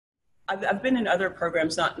I've been in other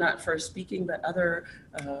programs, not for speaking, but other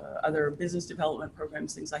business development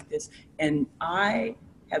programs, things like this. And I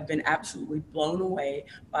have been absolutely blown away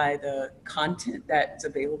by the content that's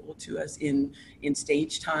available to us in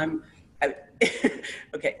stage time.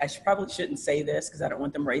 Okay, probably shouldn't say this because I don't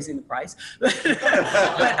want them raising the price, but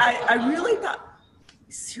I really thought,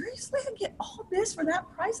 seriously, I get all this for that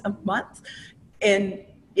price a month? And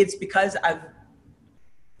it's because I've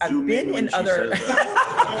been in other,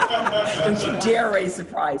 don't you dare raise the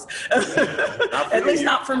price. At least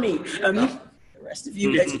not for me. The rest of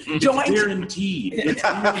you guys joined. Guaranteed. It's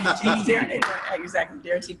guaranteed. Exactly,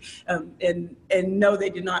 guaranteed. And no, they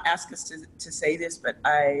did not ask us to say this, but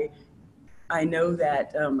I know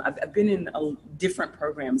that I've been in different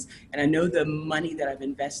programs, and I know the money that I've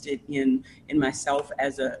invested in myself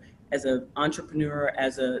as an entrepreneur,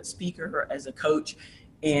 as a speaker, as a coach,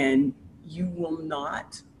 and you will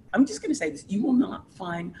not, I'm just going to say this, you will not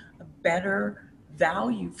find a better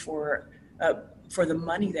value for the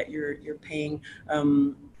money that you're paying,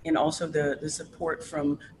 and also the support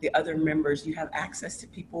from the other members. You have access to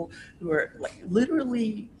people who are like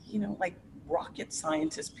literally, like rocket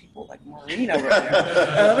scientist people like Maureen over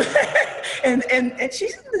there. And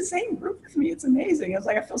she's in the same group with me. It's amazing. I was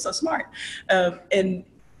like, I feel so smart. And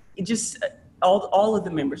it just, all of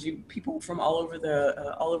the members, people from all over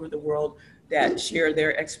the world that share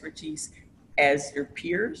their expertise as your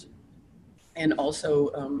peers. And also,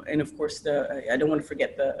 and of course, I don't want to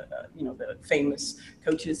forget the famous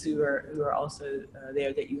coaches who are also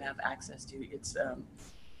there that you have access to. It's,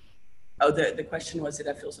 the question was, did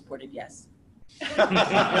I feel supported? Yes. I'm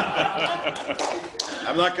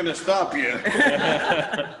not going to stop you.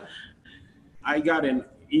 I got an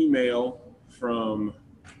email from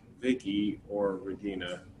Vicky or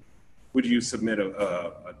Regina. Would you submit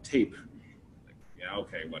a tape? Yeah,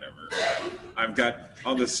 okay, whatever. I've got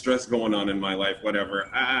all this stress going on in my life, whatever.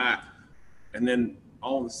 And then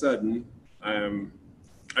all of a sudden, I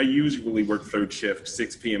usually work third shift,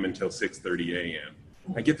 6 p.m. until 6:30 a.m.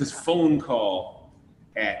 I get this phone call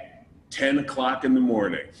at 10 o'clock in the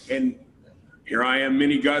morning, and here I am,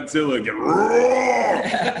 mini Godzilla,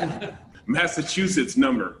 again. Massachusetts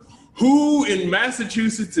number. Who in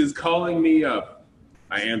Massachusetts is calling me up?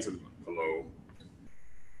 I answer them. Hello.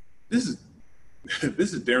 This is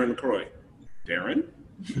Darren LaCroix. Darren?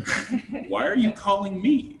 Why are you calling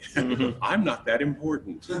me? I'm not that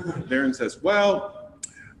important. Darren says, well,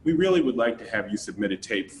 we really would like to have you submit a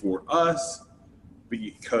tape for us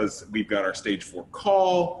because we've got our stage 4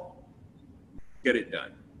 call. Get it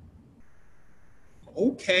done.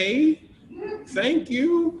 Okay, thank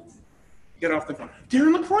you. Get off the phone.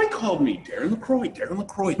 Darren LaCroix called me. Darren LaCroix,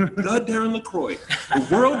 the Darren LaCroix. The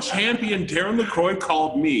world champion Darren LaCroix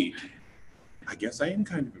called me. I guess I am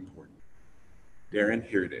kind of important. Darren,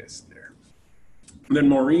 here it is. There. And then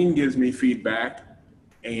Maureen gives me feedback,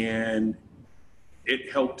 and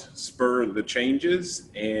it helped spur the changes,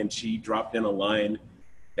 and she dropped in a line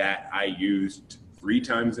that I used 3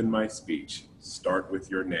 times in my speech. Start with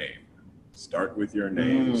your name. Start with your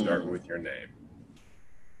name. Start with your name.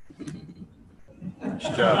 Nice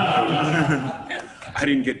job. I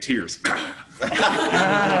didn't get tears.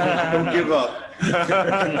 Don't give up.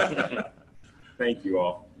 Thank you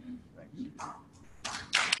all.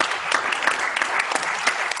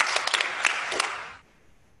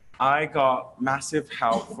 I got massive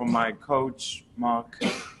help from my coach, Mark,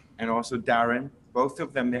 and also Darren. Both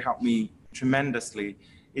of them, they helped me tremendously.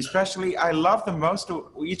 Especially, I love the most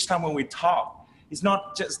each time when we talk. It's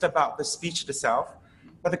not just about the speech itself,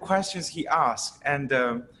 but the questions he asked and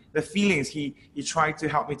the feelings he tried to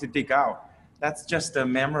help me to dig out. That's just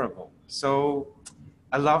memorable. So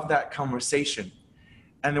I love that conversation.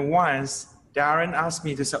 And then once Darren asked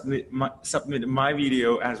me to submit my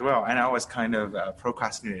video as well, and I was kind of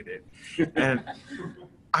procrastinated. And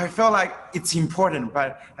I felt like it's important,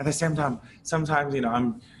 but at the same time, sometimes,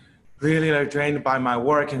 I'm really drained by my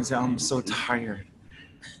work and say, I'm so tired.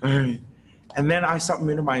 And then I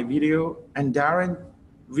submitted my video, and Darren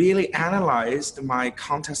really analyzed my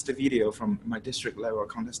contest video from my district level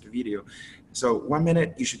contest video. So 1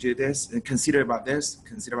 minute, you should do this, and consider about this,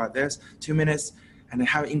 2 minutes, and then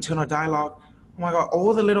have internal dialogue. Oh my God,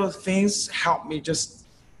 all the little things help me just,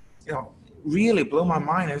 really blow my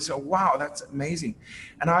mind. And so, wow, that's amazing.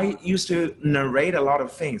 And I used to narrate a lot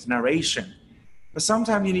of things, narration. But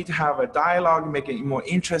sometimes you need to have a dialogue, make it more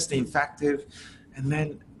interesting, effective, and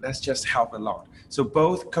then that's just help a lot. So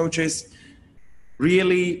both coaches,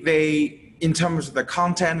 really, in terms of the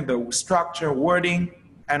content, the structure, wording,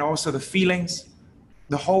 and also the feelings,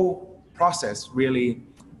 the whole process really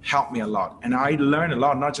helped me a lot. And I learned a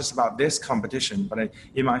lot, not just about this competition, but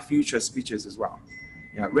in my future speeches as well.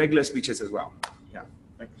 Yeah, regular speeches as well. Yeah,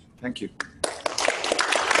 thank you.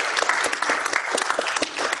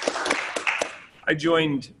 I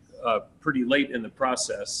joined pretty late in the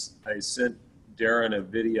process. I sent Darren a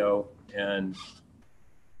video and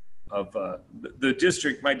of the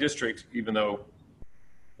district, my district, even though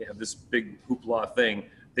they have this big hoopla thing,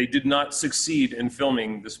 they did not succeed in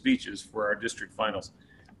filming the speeches for our district finals,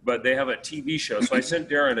 but they have a TV show. So I sent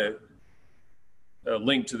Darren a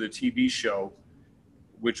link to the TV show,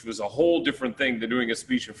 which was a whole different thing than doing a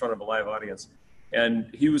speech in front of a live audience. And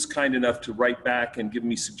he was kind enough to write back and give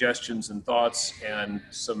me suggestions and thoughts and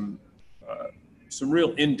some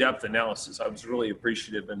real in-depth analysis. I was really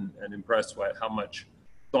appreciative and impressed by how much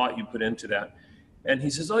thought you put into that. And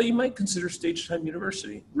he says, oh, you might consider Stage Time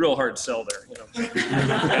University. Real hard sell there, you know.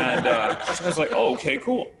 And I was like, oh, okay,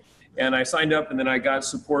 cool. And I signed up, and then I got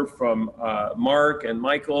support from Mark and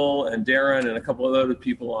Michael and Darren and a couple of other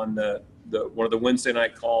people on one of the Wednesday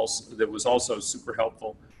night calls that was also super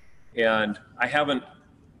helpful. And I haven't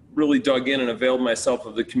really dug in and availed myself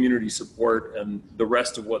of the community support and the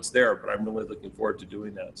rest of what's there, but I'm really looking forward to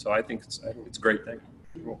doing that. So I think it's a great thing.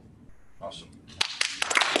 Cool. Awesome.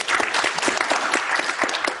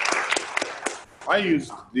 I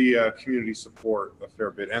used the community support a fair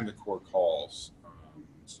bit and the core calls.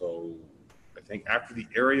 So I think after the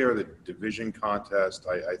area or the division contest,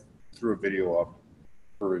 I threw a video up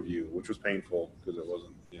for review, which was painful because it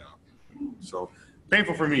wasn't, you know, so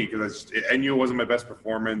painful for me because I knew it wasn't my best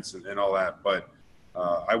performance and all that, but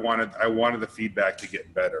I wanted the feedback to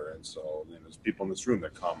get better. And so there's people in this room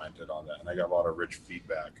that commented on that, and I got a lot of rich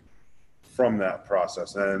feedback from that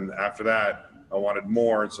process. And after that, I wanted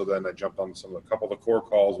more, and so then I jumped on a couple of the core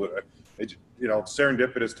calls with, you know,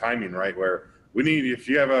 serendipitous timing, right? Where we need, if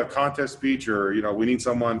you have a contest speech or, you know, we need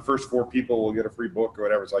someone, first 4 people will get a free book or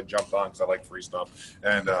whatever. So I jumped on because I like free stuff.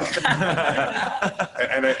 And, and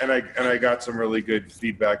I got some really good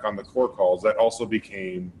feedback on the core calls that also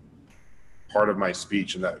became part of my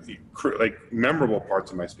speech, and that like memorable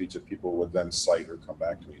parts of my speech that people would then cite or come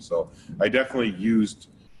back to me. So I definitely used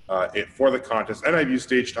it for the contest, and I've used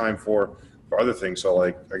Stage Time for other things. So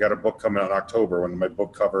like I got a book coming out in October when my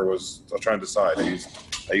book cover was, I was trying to decide.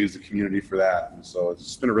 I used the community for that. And so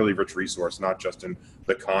it's been a really rich resource, not just in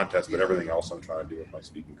the contest, but everything else I'm trying to do with my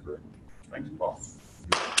speaking career. Thanks, Paul.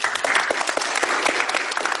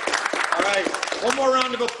 All right, one more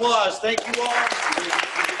round of applause. Thank you all.